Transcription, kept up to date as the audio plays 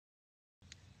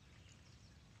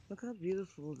Look how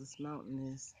beautiful this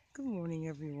mountain is. Good morning,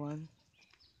 everyone.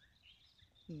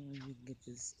 You can get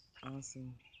this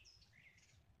awesome,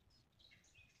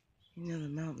 the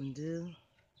Mountain Dew.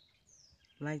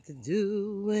 Like the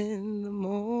dew in the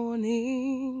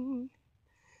morning,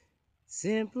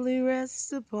 simply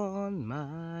rests upon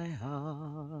my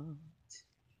heart.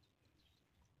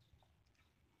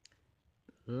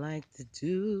 Like the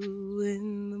dew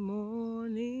in the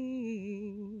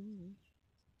morning,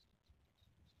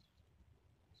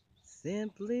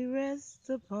 simply rests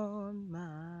upon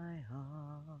my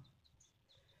heart.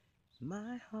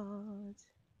 My heart,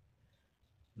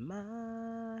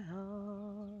 my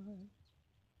heart.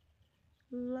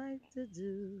 Like the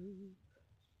dew,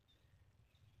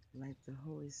 like the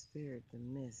Holy Spirit, the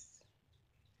mist.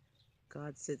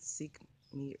 God said, seek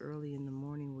me early in the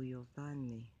morning where you'll find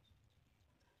me.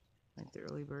 Like the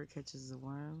early bird catches the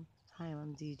worm. Hi,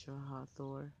 I'm Deidre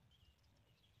HATHOR,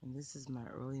 and this is my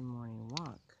early morning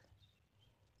walk.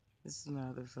 This is my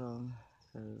other phone,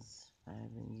 because I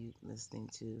have been listening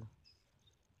to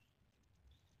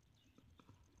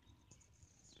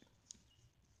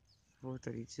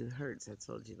 432 hertz. I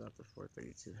told you about the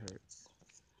 432 hertz.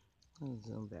 I'm going to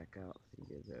zoom back out so you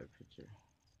can get a better picture.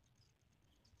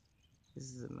 This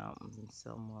is the mountains in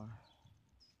Selmar.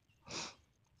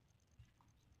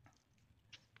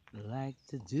 Like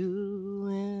the dew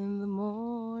in the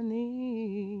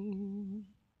morning,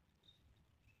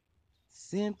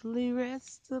 simply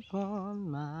rest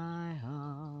upon my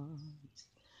heart,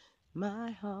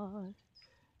 my heart,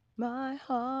 my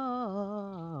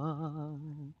heart.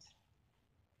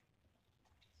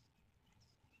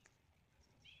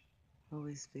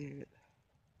 Holy Spirit,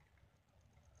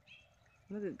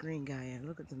 look at Green Gaia,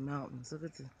 look at the mountains, look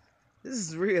at this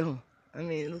is real. I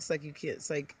mean, it looks like you can't, it's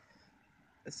like,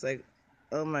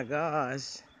 oh my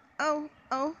gosh. Oh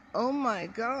my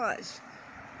gosh.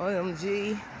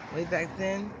 OMG, way back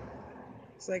then.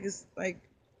 It's like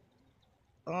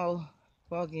all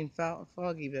foggy and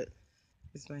foggy, but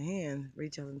it's my hand.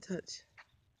 Reach out and touch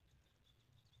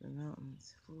the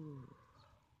mountains. Ooh.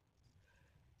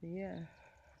 Yeah,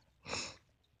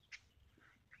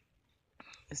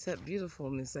 it's that beautiful,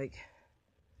 and it's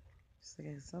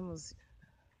almost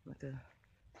like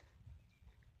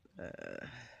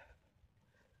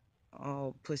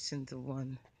all pushed into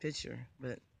one picture.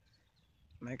 But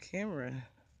my camera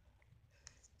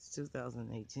is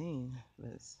 2018, but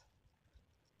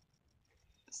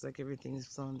it's like everything's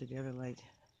flowing together like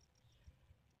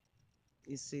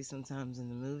you see sometimes in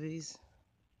the movies.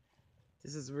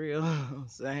 This is real,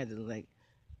 so I had to like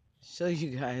show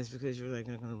you guys because you're like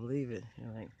not gonna believe it.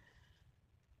 You're like,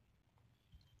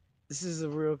 this is a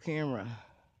real camera,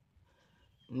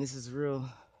 and this is real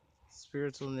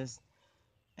spiritualness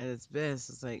at its best.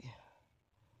 It's like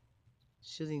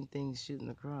shooting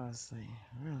across, like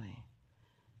really.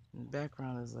 And the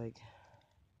background is like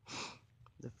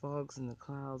the fogs and the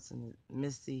clouds and the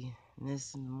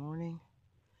mistiness in the morning.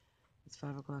 It's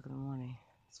 5 o'clock in the morning.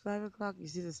 It's 5 o'clock. You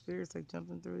see the spirits like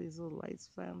jumping through these little lights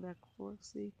flying back and forth.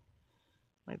 See,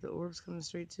 like the orbs coming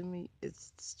straight to me.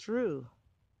 It's true.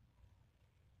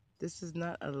 This is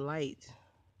not a light.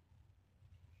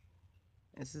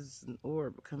 This is an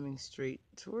orb coming straight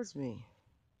towards me.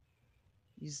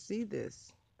 You see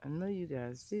this. I know you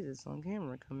guys see this on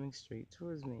camera coming straight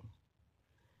towards me.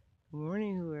 Good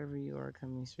morning, whoever you are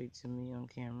coming straight to me on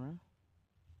camera.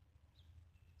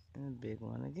 And a big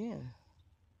one again.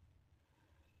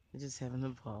 We're just having a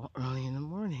ball early in the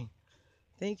morning.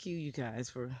 Thank you, you guys,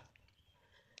 for...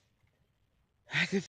 I could